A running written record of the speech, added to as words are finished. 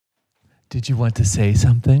Did you want to say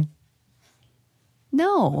something?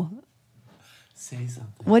 No. Say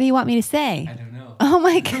something. What do you want me to say? I don't know. Oh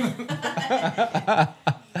my God.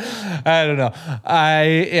 I don't know. I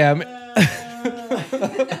am.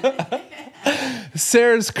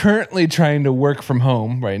 Sarah's currently trying to work from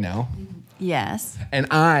home right now. Yes. And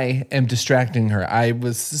I am distracting her. I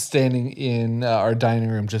was standing in our dining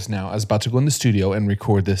room just now. I was about to go in the studio and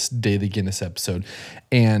record this Daily Guinness episode.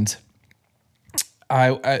 And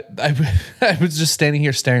I was just standing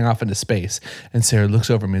here staring off into space. And Sarah looks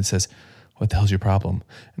over at me and says, "What the hell's your problem?"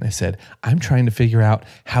 And I said, "I'm trying to figure out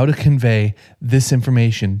how to convey this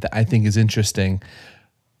information that I think is interesting,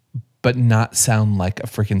 but not sound like a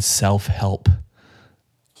freaking self-help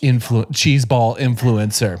cheeseball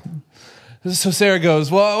influencer." So Sarah goes,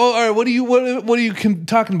 "Well, all right, what are you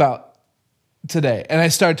talking about today?" And I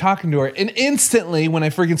started talking to her, and instantly, when I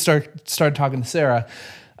freaking started talking to Sarah,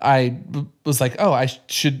 I was like, "Oh, I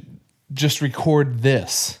should just record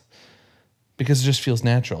this because it just feels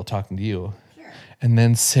natural talking to you." Sure. And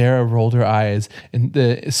then Sarah rolled her eyes and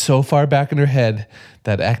so far back in her head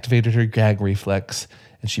that activated her gag reflex,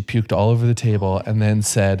 and she puked all over the table, and then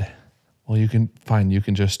said, "Well, you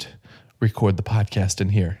can just record the podcast in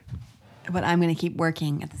here." But I'm going to keep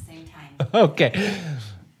working at the same time. Okay.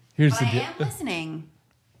 Here's the deal. I am listening.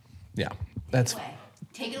 Yeah, that's.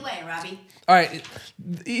 Take it away, Robbie. All right.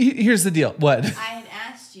 Here's the deal. What?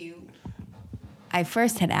 I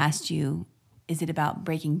first had asked you, is it about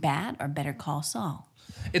Breaking Bad or Better Call Saul?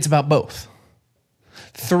 It's about both.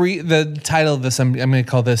 The title of this, I'm going to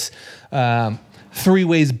call this 3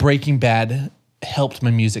 Ways Breaking Bad Helped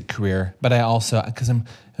My Music Career. But I also, because I'm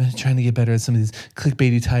trying to get better at some of these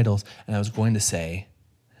clickbaity titles, and I was going to say,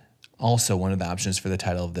 also one of the options for the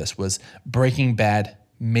title of this was Breaking Bad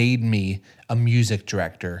Made Me a Music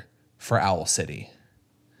Director for Owl City.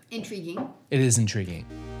 Intriguing. It is intriguing.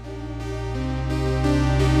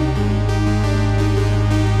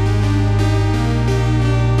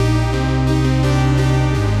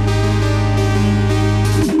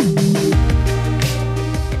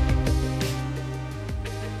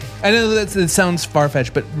 I know that it sounds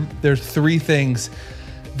far-fetched, but there's 3 things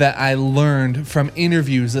that I learned from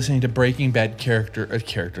interviews listening to Breaking Bad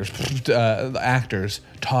actors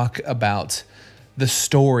talk about the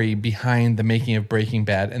story behind the making of Breaking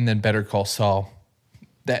Bad and then Better Call Saul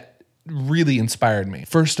that really inspired me.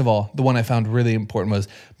 First of all, the one I found really important was,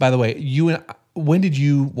 by the way, when did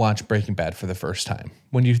you watch Breaking Bad for the first time?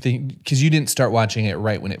 When do you think, because you didn't start watching it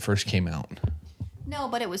right when it first came out. No,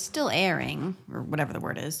 but it was still airing, or whatever the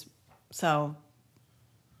word is. So,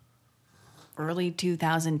 early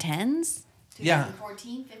 2010s?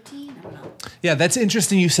 2014, 15? I don't know. Yeah, that's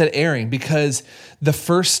interesting you said airing, because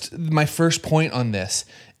my first point on this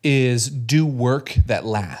is do work that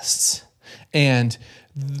lasts. And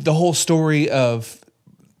the whole story of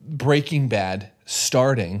Breaking Bad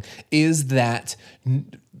starting is that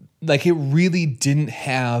like it really didn't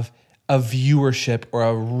have a viewership or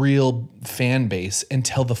a real fan base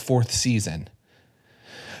until the 4th season.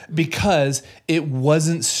 Because it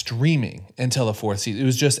wasn't streaming until the 4th season. It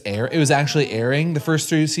was just it was actually airing the first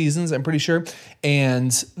 3 seasons, I'm pretty sure.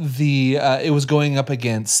 And it was going up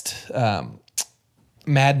against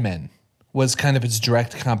Mad Men was kind of its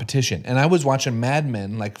direct competition. And I was watching Mad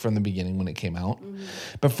Men like from the beginning when it came out. Mm-hmm.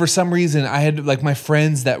 But for some reason I had like my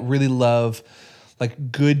friends that really love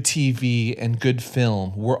like good TV and good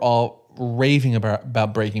film were all raving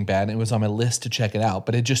about Breaking Bad, and it was on my list to check it out,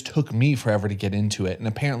 but it just took me forever to get into it, and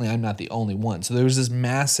apparently I'm not the only one. So there was this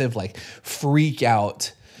massive like freak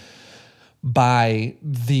out by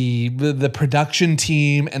the production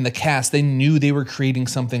team and the cast. They knew they were creating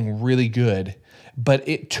something really good, but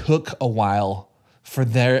it took a while for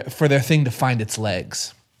their thing to find its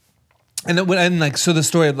legs. And so the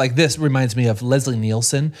story like this reminds me of Leslie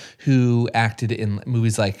Nielsen, who acted in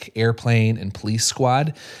movies like Airplane and Police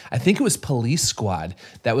Squad. I think it was Police Squad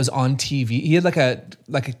that was on TV. He had like a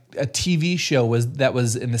TV show that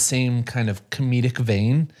was in the same kind of comedic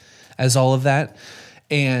vein as all of that,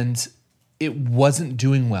 and it wasn't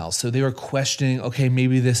doing well. So they were questioning, okay,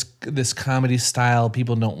 maybe this comedy style,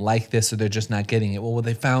 people don't like this, or they're just not getting it. Well, what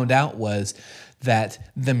they found out was that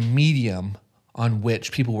the medium on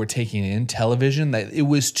which people were taking in television, that it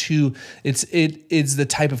was it's the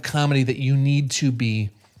type of comedy that you need to be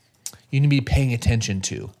paying attention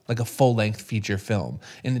to, like a full-length feature film.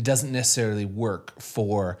 And it doesn't necessarily work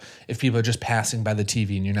for if people are just passing by the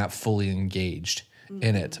TV and you're not fully engaged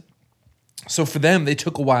in it. So for them, they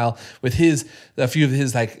took a while with a few of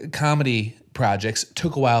his like comedy projects,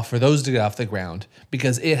 took a while for those to get off the ground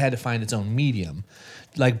because it had to find its own medium.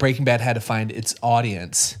 Like Breaking Bad had to find its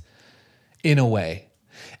audience in a way.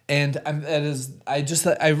 And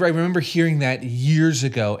I remember hearing that years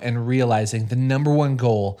ago and realizing the number one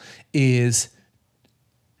goal is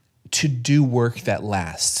to do work that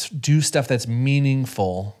lasts, do stuff that's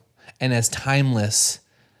meaningful and as timeless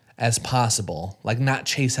as possible, like not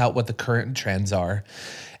chase out what the current trends are,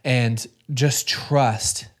 and just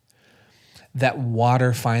trust that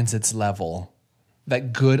water finds its level,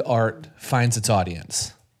 that good art finds its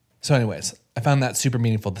audience. So anyways, I found that super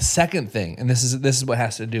meaningful. The second thing, and this is what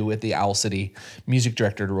has to do with the Owl City music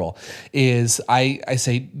director role, is I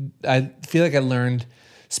feel like I learned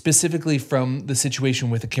specifically from the situation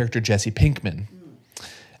with the character Jesse Pinkman.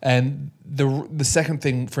 And the second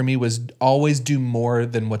thing for me was always do more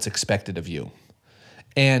than what's expected of you.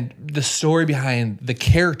 And the story behind the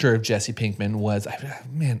character of Jesse Pinkman was,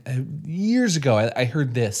 years ago, I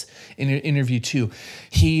heard this in an interview too.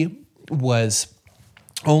 He was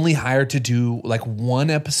only hired to do like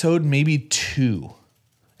one episode, maybe 2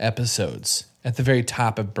 episodes at the very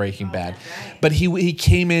top of Breaking Bad. Right. But he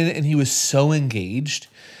came in and he was so engaged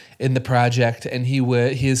in the project, and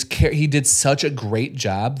he did such a great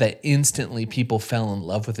job that instantly people fell in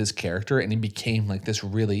love with his character, and he became like this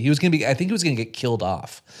really. I think he was gonna get killed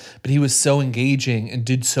off, but he was so engaging and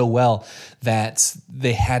did so well that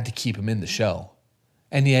they had to keep him in the show.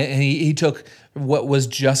 And he took what was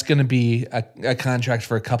just going to be a contract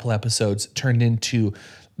for a couple episodes, turned into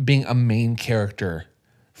being a main character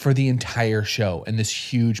for the entire show and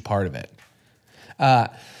this huge part of it.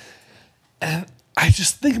 And I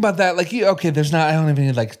just think about that, like, okay, I don't have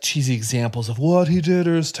any like cheesy examples of what he did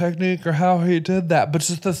or his technique or how he did that, but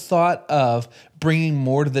just the thought of bringing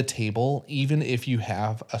more to the table, even if you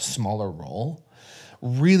have a smaller role,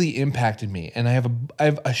 really impacted me. And I have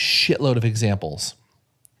a shitload of examples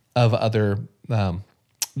of other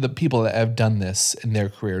the people that have done this in their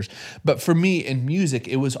careers. But for me in music,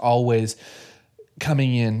 it was always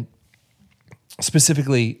coming in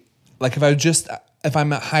specifically, like if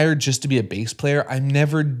I'm hired just to be a bass player, I'm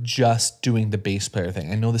never just doing the bass player thing.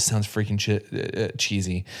 I know this sounds freaking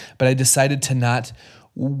cheesy, but I decided to not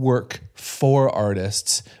work for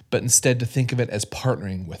artists, but instead to think of it as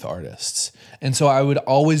partnering with artists. And so I would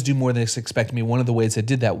always do more than is expected of me. One of the ways I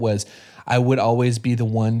did that was I would always be the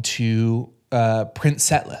one to print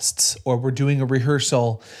set lists, or we're doing a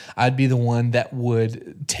rehearsal. I'd be the one that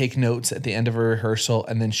would take notes at the end of a rehearsal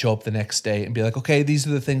and then show up the next day and be like, okay, these are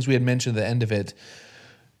the things we had mentioned at the end of it.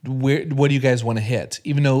 What do you guys want to hit?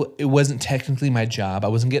 Even though it wasn't technically my job, I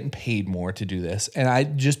wasn't getting paid more to do this. And I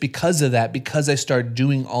just, because of that, because I started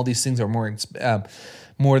doing all these things that were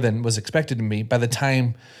more than was expected of me, by the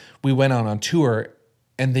time we went on tour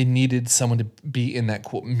and they needed someone to be in that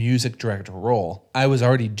quote music director role, I was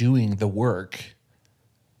already doing the work.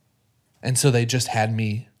 And so they just had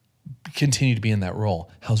me continue to be in that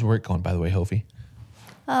role. How's work going, by the way, Hofi?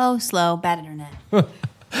 Oh, slow, bad internet.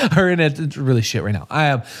 Our internet's really shit right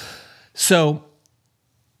now. So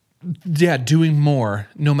doing more,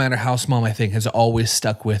 no matter how small my thing, has always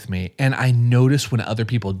stuck with me. And I notice when other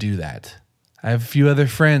people do that. I have a few other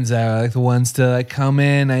friends that are like the ones to like come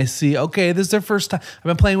in. I see, okay, this is their first time. I've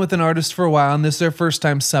been playing with an artist for a while, and this is their first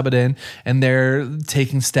time subbing in, and they're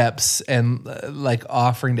taking steps and like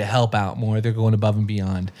offering to help out more. They're going above and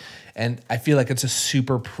beyond. And I feel like it's a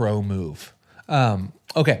super pro move.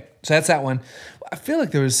 Okay, so that's that one. I feel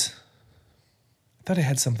like I thought I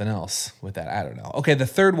had something else with that. I don't know. Okay, the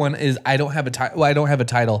third one is I don't have a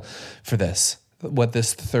title for this. What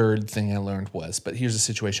this third thing I learned was, but here's a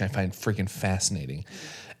situation I find freaking fascinating.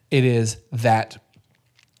 It is that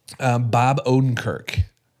Bob Odenkirk,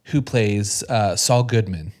 who plays Saul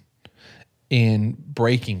Goodman in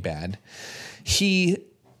Breaking Bad, he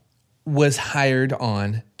was hired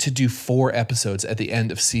on to do 4 episodes at the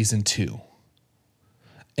end of season 2.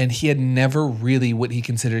 And he had never really what he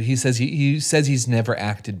considered. He says he's never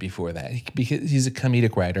acted before that because he's a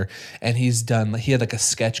comedic writer, and he had like a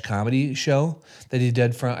sketch comedy show that he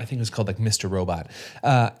did I think it was called like Mr. Robot,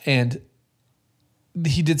 and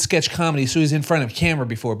he did sketch comedy, so he was in front of camera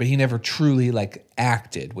before, but he never truly like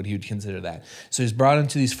acted what he would consider that. So he's brought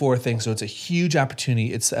into these 4 things, so it's a huge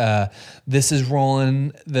opportunity. It's this is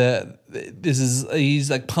rolling. He's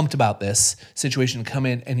like pumped about this situation to come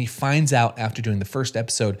in, and he finds out after doing the first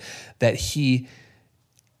episode that he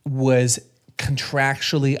was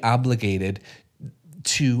contractually obligated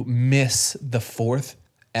to miss the 4th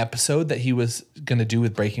episode that he was going to do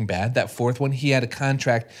with Breaking Bad. That 4th one, he had a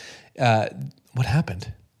contract. What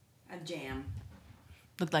happened? A jam.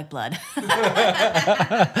 Looked like blood. I'm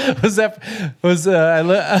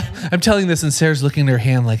telling this, and Sarah's looking at her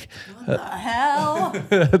hand like, what the hell?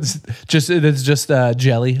 it's just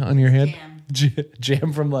jelly on your hand. Jam.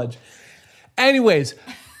 Jam from lunch. Anyways,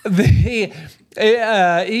 He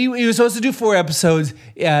was supposed to do 4 episodes.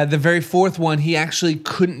 The very 4th one he actually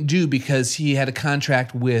couldn't do because he had a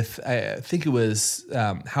contract with, I think it was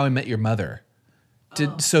How I Met Your Mother.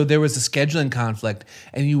 So there was a scheduling conflict,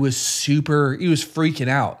 and he was freaking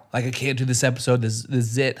out. Like, I can't do this episode. This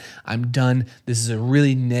is it. I'm done. This is a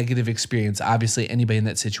really negative experience. Obviously, anybody in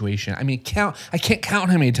that situation. I mean, I can't count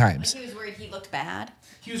how many times. He was worried he looked bad.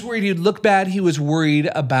 He was worried he'd look bad. He was worried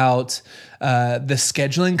about the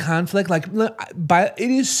scheduling conflict. Like,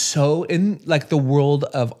 it is so, in like the world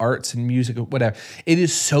of arts and music or whatever, it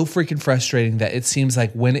is so freaking frustrating that it seems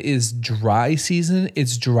like when it is dry season,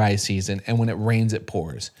 it's dry season, and when it rains, it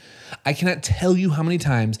pours. I cannot tell you how many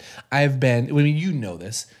times I've been. I mean, you know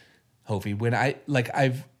this, Hofi. When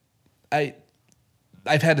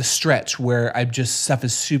I've had a stretch where stuff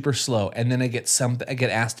is super slow, and then I get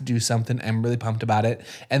asked to do something. I'm really pumped about it,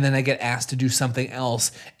 and then I get asked to do something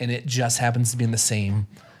else, and it just happens to be in the same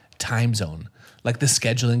time zone. Like the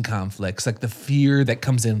scheduling conflicts, like the fear that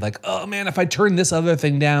comes in, like, oh man, if I turn this other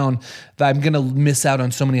thing down, I'm gonna miss out on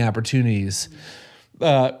so many opportunities.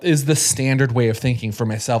 Is the standard way of thinking for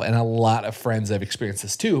myself, and a lot of friends have experienced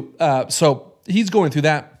this too. So he's going through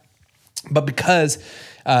that, but because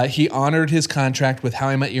he honored his contract with How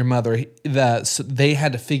I Met Your Mother, so they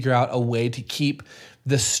had to figure out a way to keep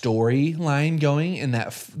the storyline going in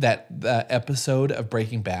that episode of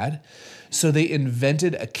Breaking Bad. So they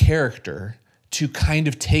invented a character to kind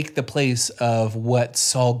of take the place of what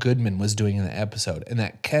Saul Goodman was doing in the episode, and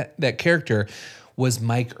that character was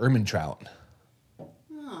Mike Ehrmantraut.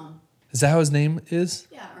 Oh. Is that how his name is?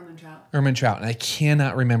 Yeah, Ehrmantraut. Ehrmantraut, and I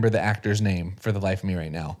cannot remember the actor's name for the life of me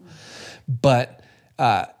right now, but.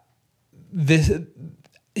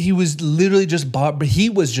 He was literally just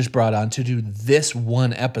brought on to do this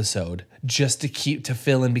one episode just to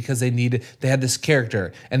fill in because they had this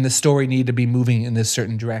character and the story needed to be moving in this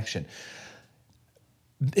certain direction.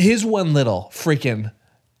 His one little freaking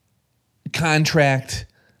contract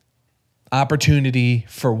opportunity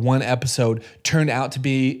for one episode turned out to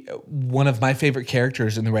be one of my favorite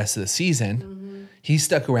characters in the rest of the season. Mm-hmm. He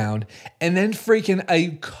stuck around, and then freaking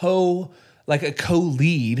a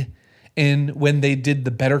co-lead in when they did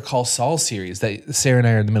the Better Call Saul series that Sarah and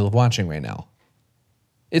I are in the middle of watching right now.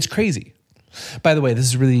 It's crazy. By the way, this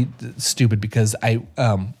is really stupid because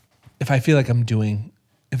if I feel like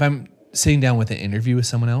if I'm sitting down with an interview with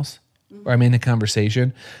someone else or I'm in a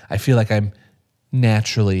conversation, I feel like I'm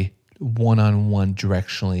naturally one-on-one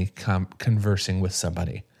directionally conversing with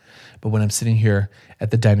somebody. But when I'm sitting here at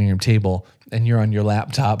the dining room table and you're on your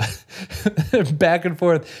laptop back and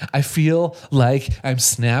forth, I feel like I'm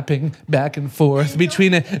snapping back and forth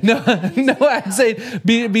between I'd say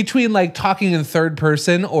between like talking in third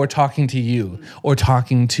person or talking to you or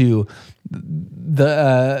talking to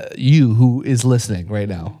the you who is listening right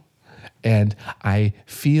now. And I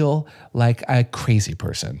feel like a crazy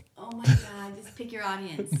person. Oh my God. Pick your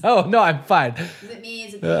audience. No, I'm fine. Is it me?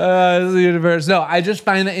 Is it the universe? No, I just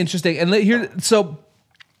find that interesting. And so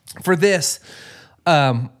for this,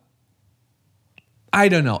 I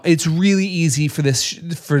don't know. It's really easy for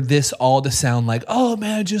this all to sound like, oh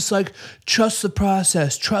man, just like trust the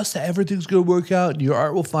process, trust that everything's going to work out and your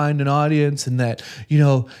art will find an audience, and that,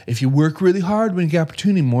 if you work really hard when you get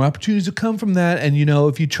opportunity, more opportunities will come from that. And,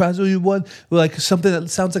 if you trust what you want, like something that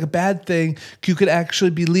sounds like a bad thing, you could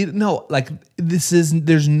actually be leading. No, like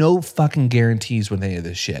there's no fucking guarantees with any of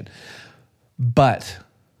this shit. But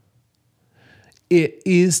it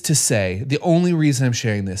is to say, the only reason I'm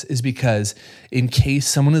sharing this is because in case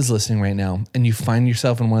someone is listening right now and you find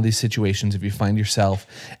yourself in one of these situations, if you find yourself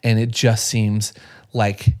and it just seems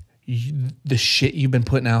like the shit you've been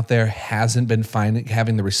putting out there hasn't been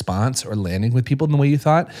having the response or landing with people in the way you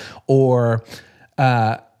thought, or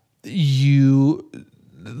you're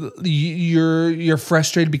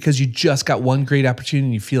frustrated because you just got one great opportunity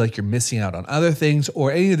and you feel like you're missing out on other things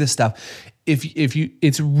or any of this stuff.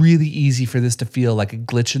 It's really easy for this to feel like a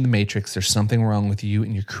glitch in the matrix. There's something wrong with you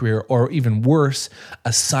in your career, or even worse,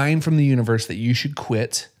 a sign from the universe that you should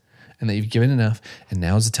quit and that you've given enough. And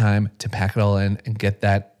now's the time to pack it all in and get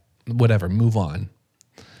that, move on.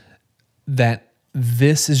 That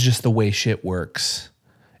this is just the way shit works.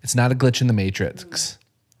 It's not a glitch in the matrix.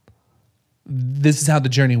 This is how the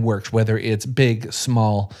journey works, whether it's big,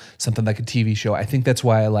 small, something like a TV show. I think that's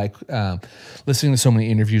why I like listening to so many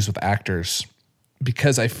interviews with actors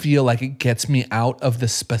because I feel like it gets me out of the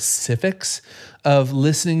specifics of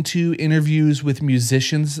listening to interviews with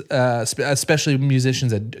musicians, especially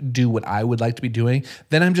musicians that do what I would like to be doing.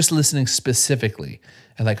 Then I'm just listening specifically.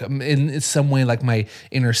 And like in some way, like my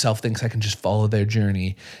inner self thinks I can just follow their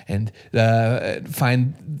journey and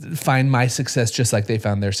find my success just like they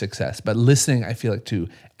found their success. But listening, I feel like, to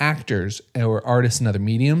actors or artists in other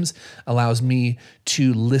mediums allows me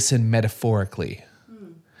to listen metaphorically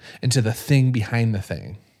into the thing behind the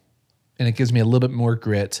thing. And it gives me a little bit more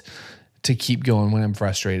grit to keep going when I'm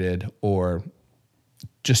frustrated or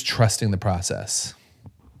just trusting the process.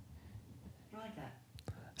 I like that.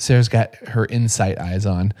 Sarah's got her insight eyes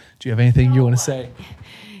on. Do you have anything you want to say?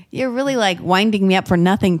 You're really like winding me up for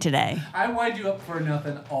nothing today. I wind you up for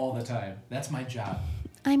nothing all the time. That's my job.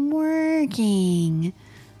 I'm working.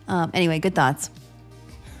 Anyway, good thoughts.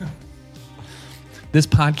 This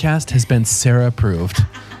podcast has been Sarah approved.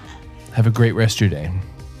 Have a great rest of your day.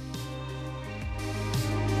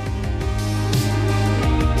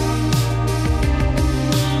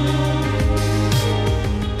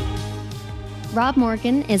 Rob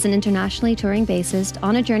Morgan is an internationally touring bassist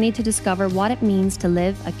on a journey to discover what it means to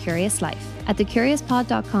live a curious life. At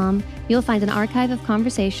thecuriouspod.com, you'll find an archive of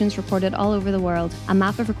conversations recorded all over the world, a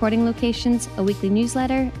map of recording locations, a weekly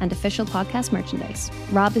newsletter, and official podcast merchandise.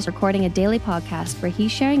 Rob is recording a daily podcast where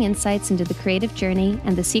he's sharing insights into the creative journey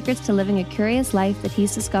and the secrets to living a curious life that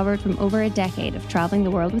he's discovered from over a decade of traveling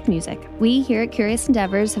the world with music. We here at Curious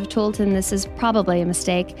Endeavors have told him this is probably a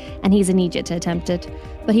mistake and he's an idiot to attempt it,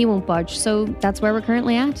 but he won't budge, so that's where we're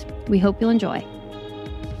currently at. We hope you'll enjoy.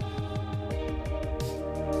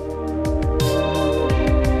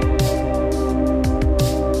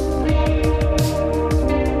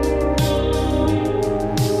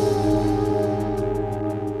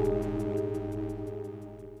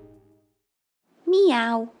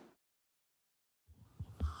 Meow.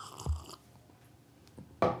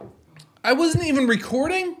 I wasn't even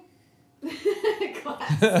recording?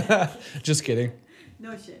 Just kidding.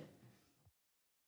 No shit.